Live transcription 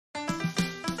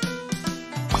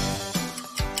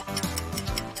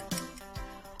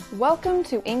Welcome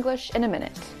to English in a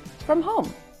Minute from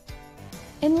home.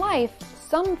 In life,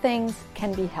 some things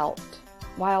can be helped,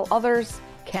 while others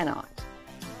cannot.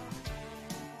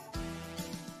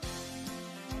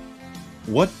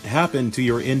 What happened to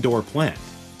your indoor plant?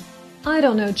 I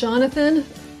don't know, Jonathan.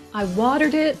 I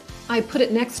watered it, I put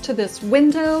it next to this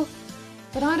window,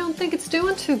 but I don't think it's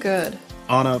doing too good.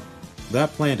 Anna, that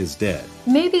plant is dead.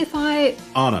 Maybe if I...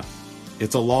 Anna,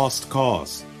 it's a lost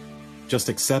cause. Just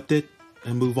accept it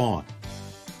and move on.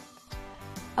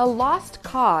 A lost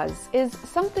cause is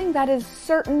something that is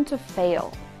certain to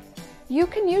fail. You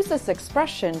can use this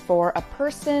expression for a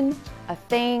person, a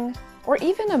thing, or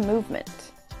even a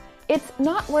movement. It's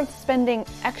not worth spending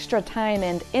extra time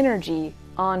and energy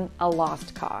on a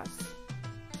lost cause.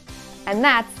 And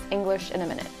that's English in a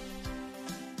Minute.